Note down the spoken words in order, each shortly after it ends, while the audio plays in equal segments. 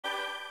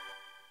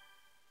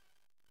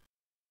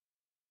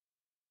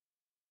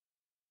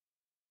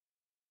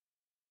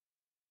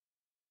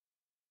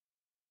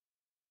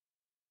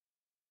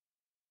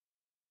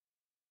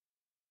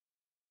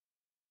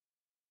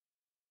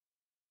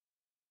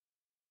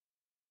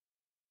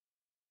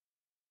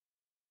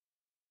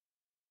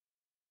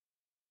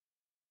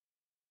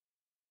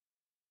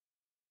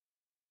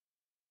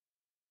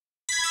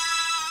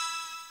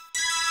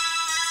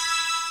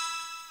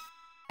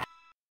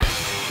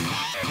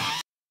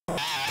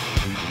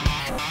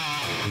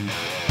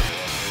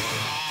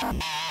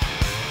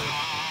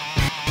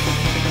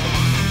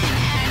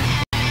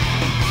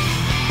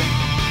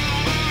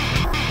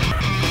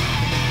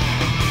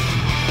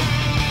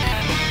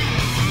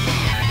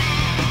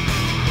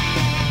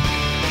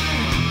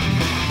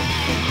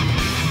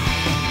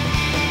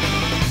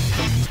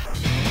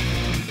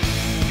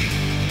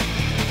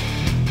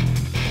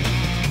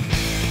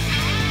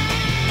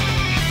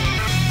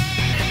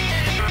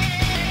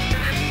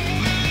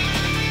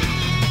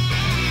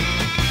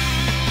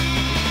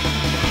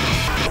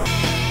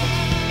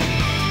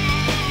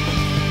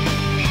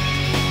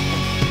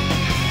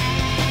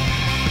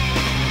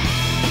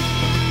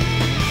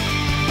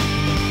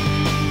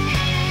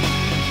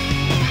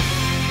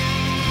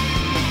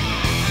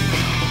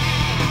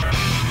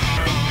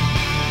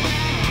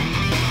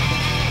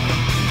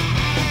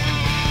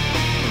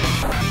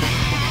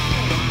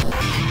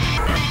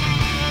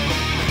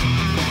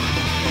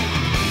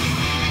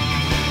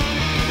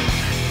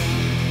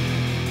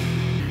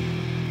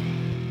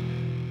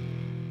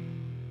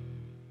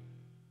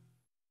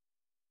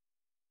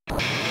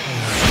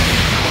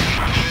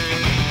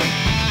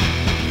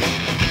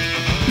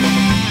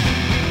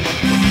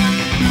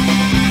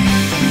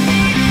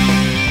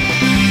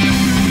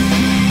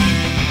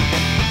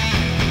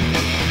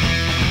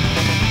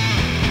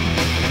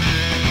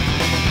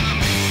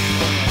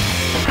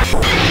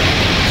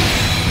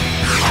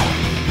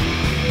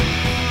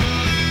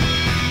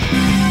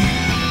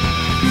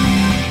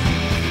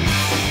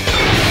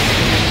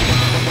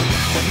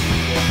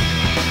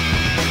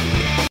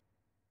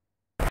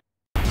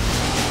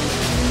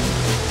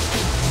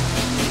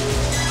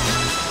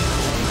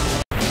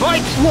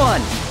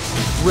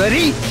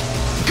Ready?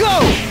 Go!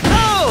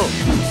 Oh!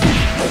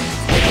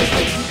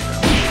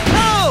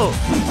 Oh!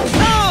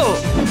 Oh!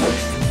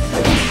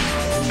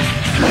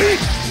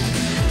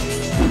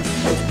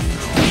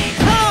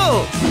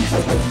 Oh!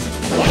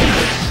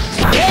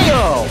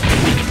 KO!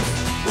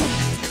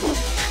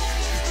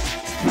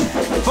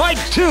 Fight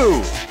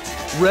 2!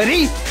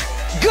 Ready?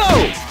 Go!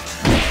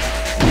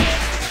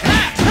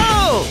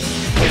 Oh!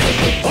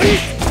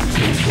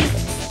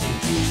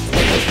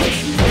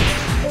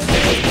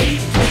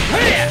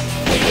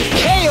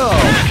 KO!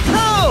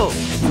 Oh!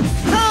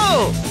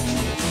 Oh!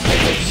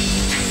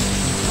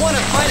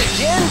 Wanna fight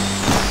again?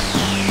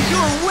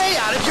 You're way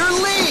out of your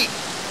league!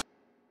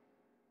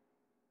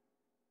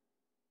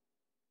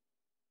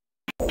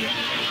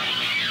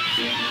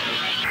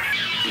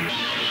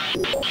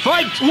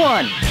 Fight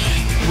 1!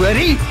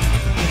 Ready?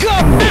 Go!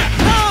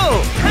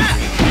 Oh!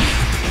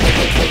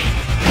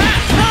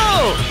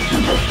 Oh!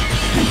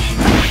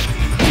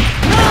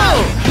 Oh!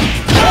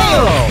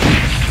 KO!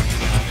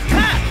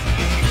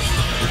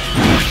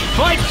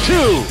 Fight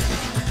 2!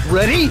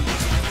 Ready?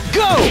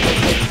 Go!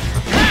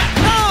 Oh!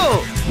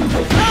 Oh!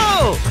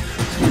 Oh!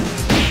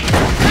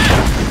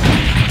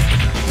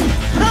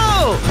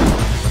 Oh!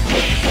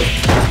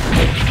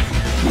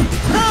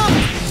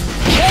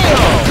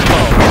 KO!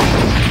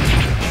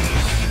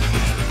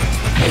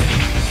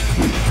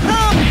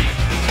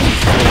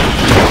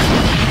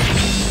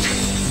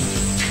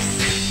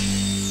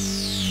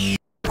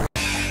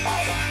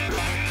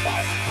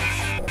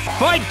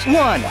 Fight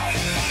 1!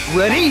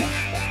 Ready?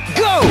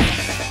 Go!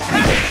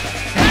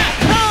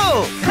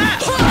 Oh!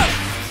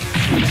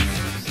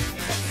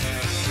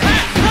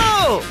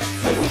 Oh!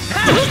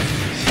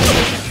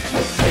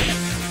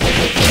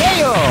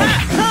 KO!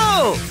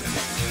 Oh!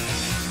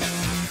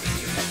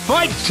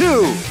 Fight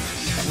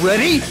 2!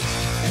 Ready?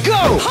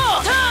 Go!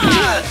 Oh!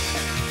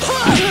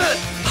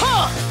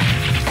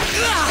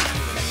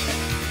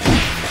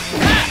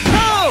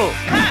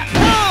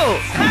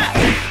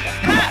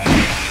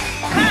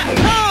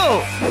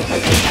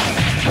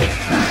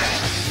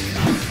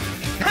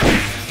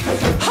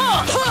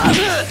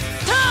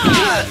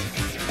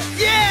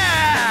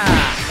 Yeah!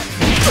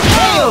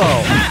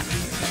 Oh!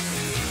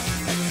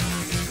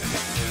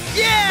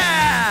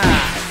 Yeah!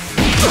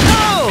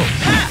 Oh!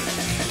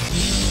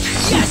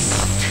 Yes!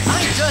 I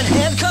done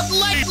handcuffed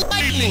like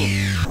lightning!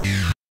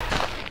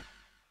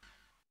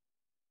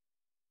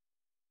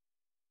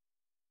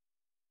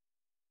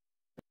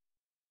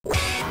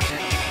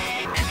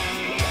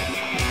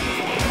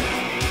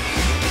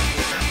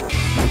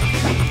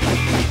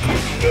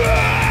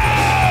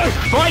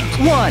 Fight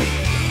 1!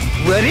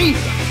 Ready?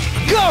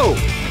 Go!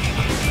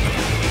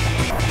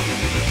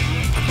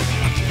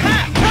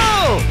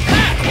 Oh!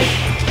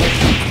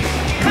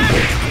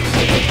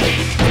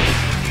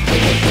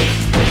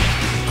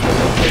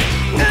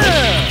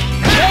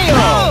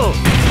 KO!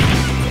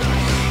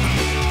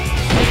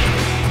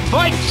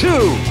 Fight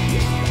 2!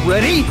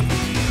 Ready?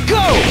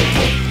 Go!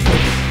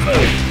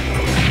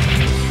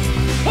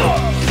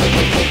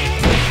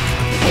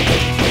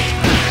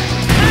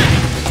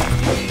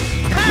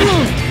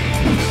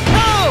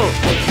 Oh!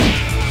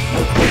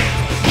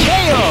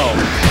 KO!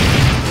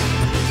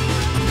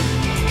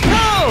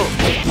 Oh!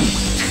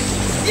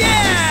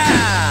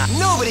 Yeah!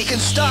 Nobody can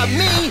stop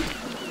me!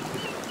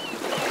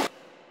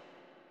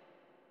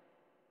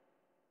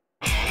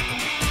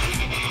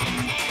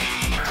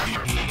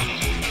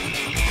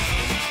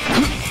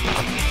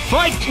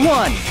 Fight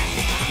 1!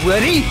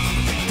 Ready?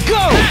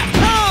 Go!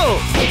 Oh!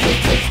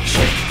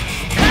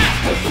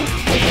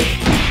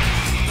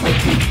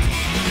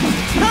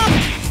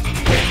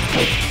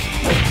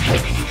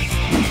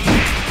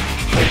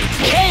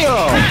 KO!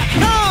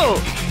 Oh!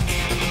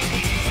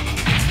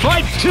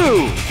 Fight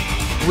 2!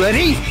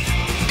 Ready?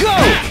 Go!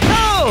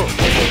 Oh!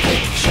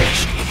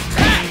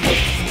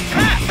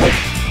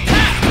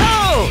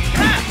 Oh!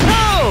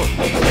 Oh!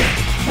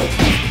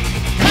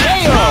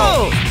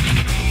 KO!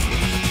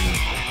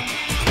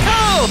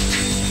 Oh!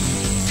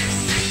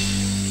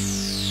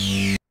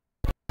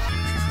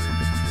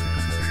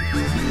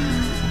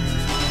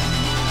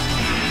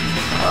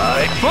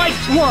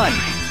 Fight 1!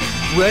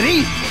 Ready?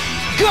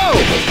 Go!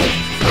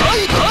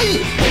 Hey! Hey!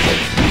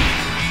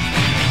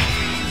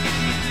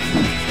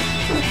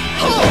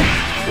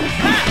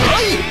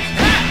 Hey!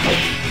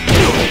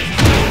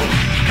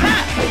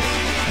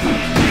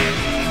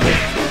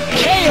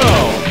 KO!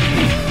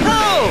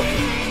 Oh!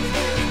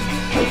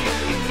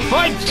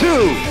 Fight 2!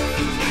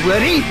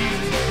 Ready?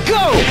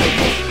 Go!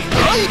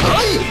 Hey!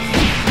 Hey!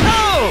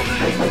 Oh!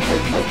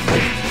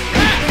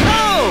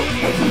 Oh!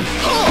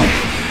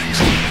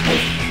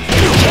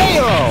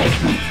 KO!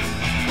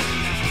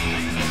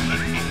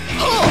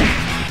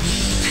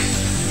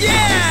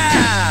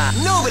 Yeah!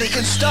 Nobody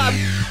can stop.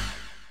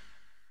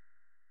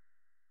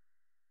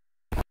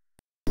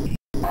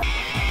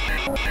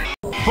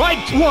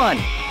 Fight 1!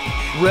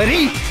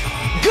 Ready?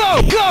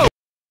 Go! Go!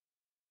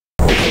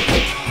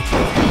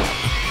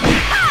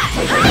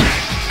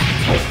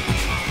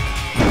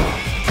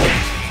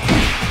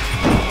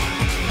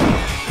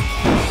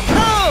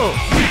 Oh!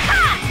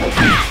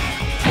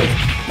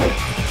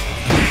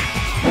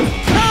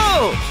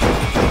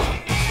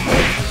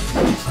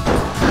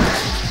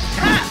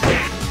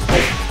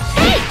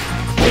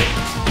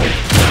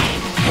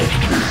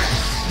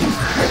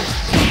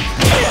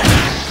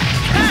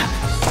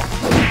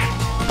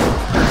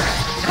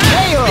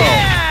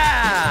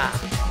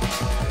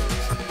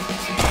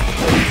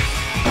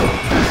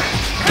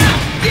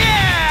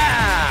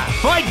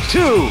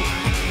 two.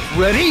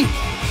 Ready?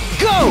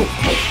 Go!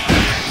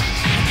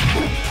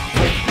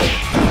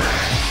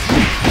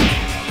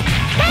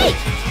 Hey!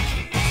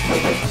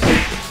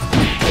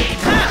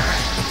 Ha!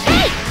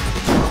 Hey!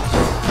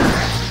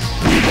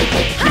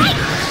 Hi!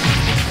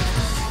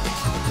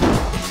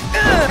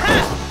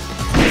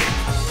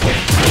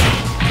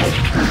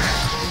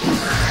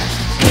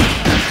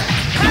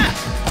 Ha!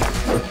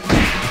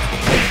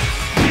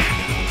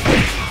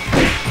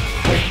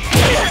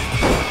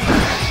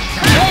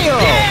 KO!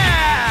 Yeah!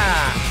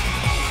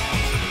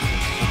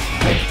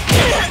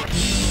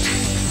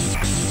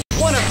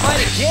 Wanna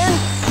fight again?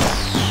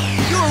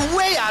 You're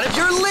way out of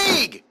your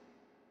league!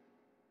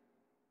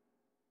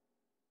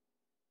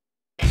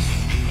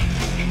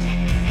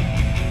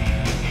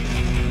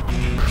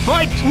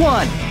 Fight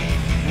one.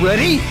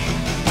 Ready?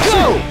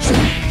 Go!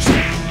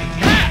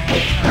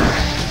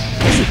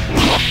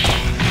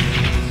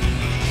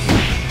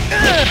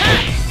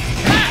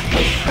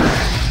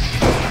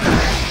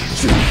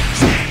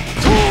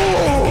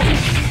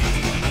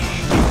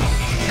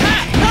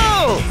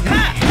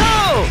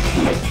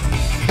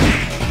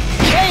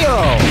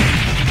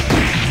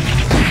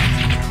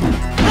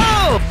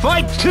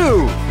 Fight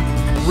two!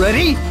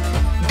 Ready?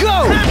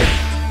 Go!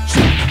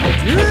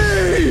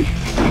 Yay!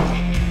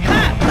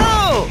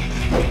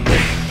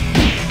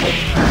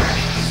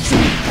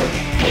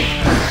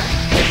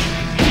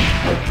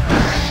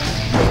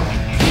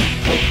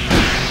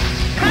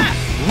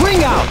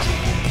 Ring out!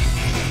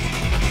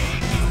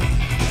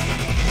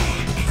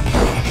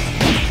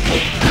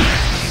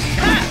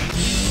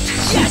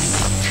 Yes!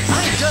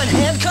 I've done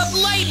handcuff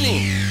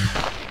lightning!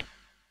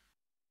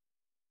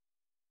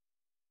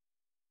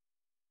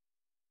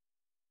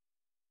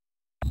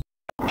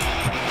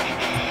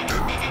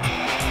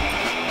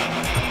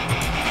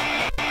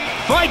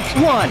 Fight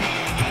one!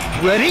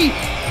 Ready?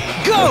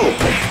 Go!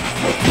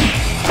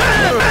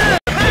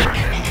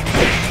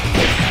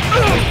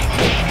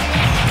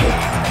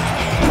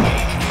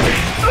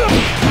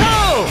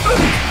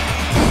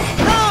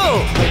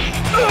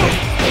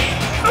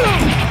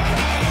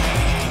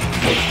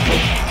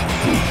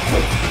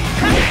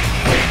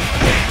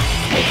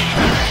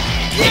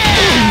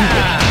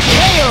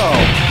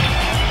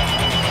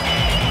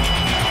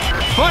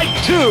 Fight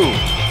two!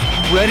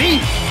 Ready?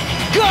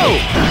 Go!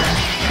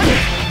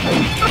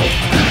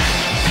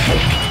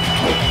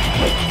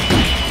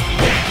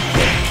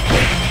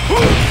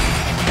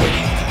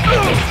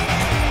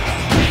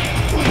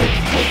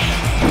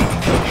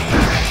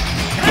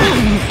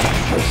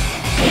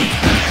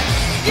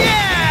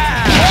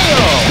 Yeah!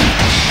 KO!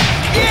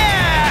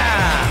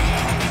 Yeah!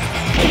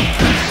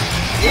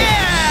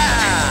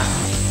 Yeah!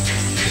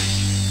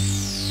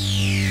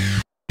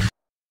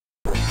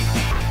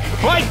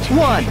 Fight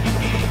one!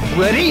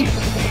 Ready?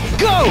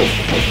 Go!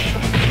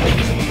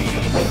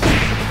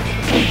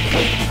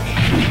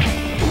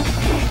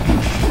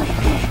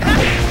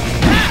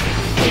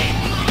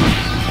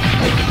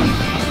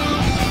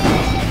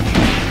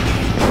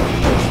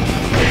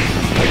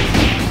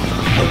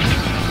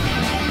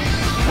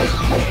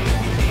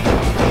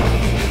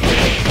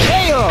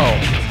 KO!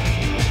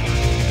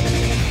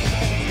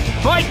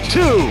 Fight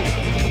two!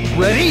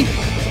 Ready?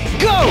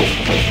 Go!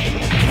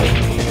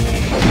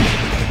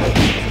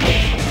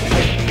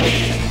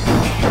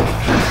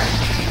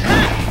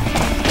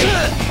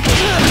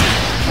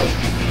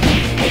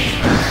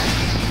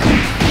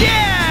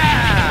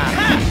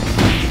 Yeah!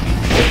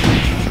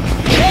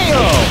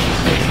 KO!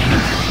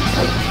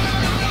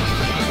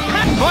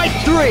 Fight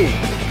three!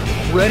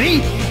 Ready?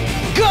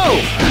 Go!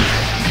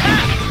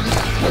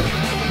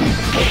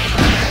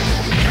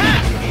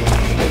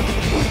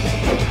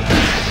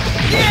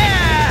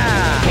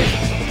 Yeah!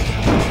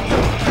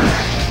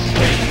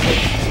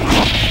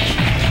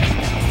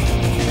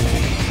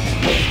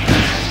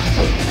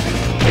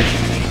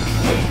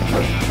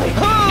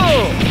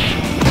 Ho!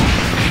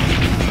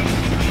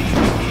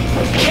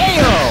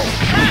 KO!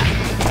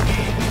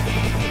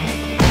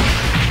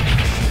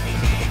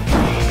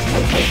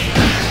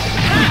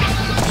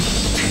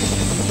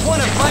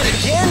 Wanna fight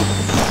again?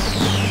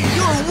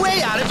 You're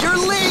way out of your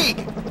league!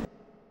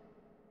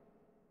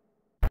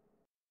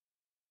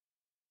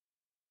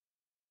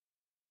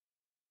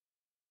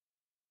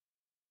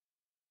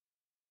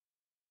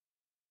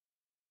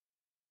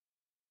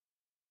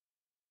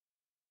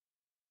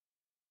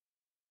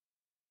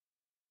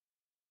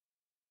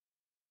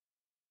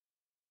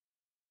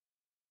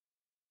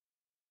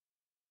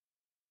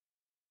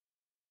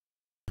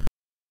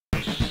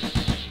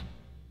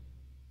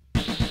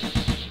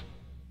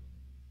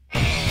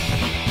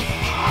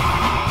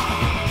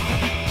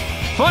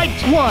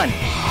 Fight one!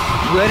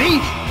 Ready?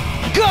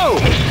 Go!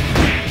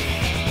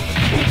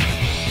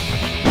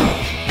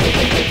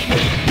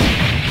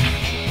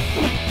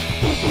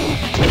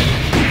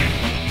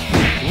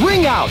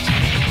 Ring out!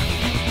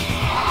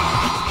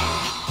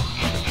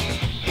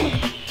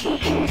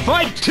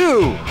 Fight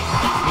two!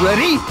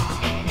 Ready?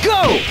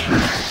 Go!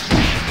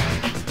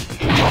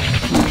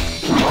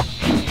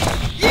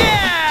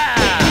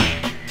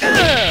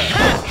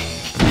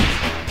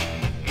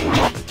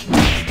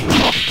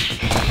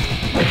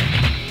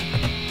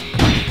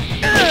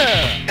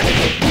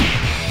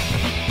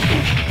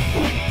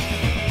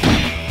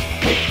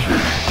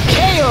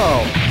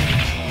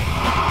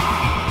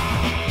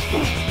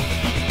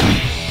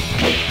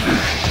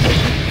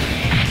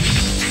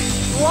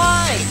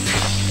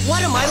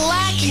 What am I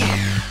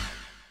lacking?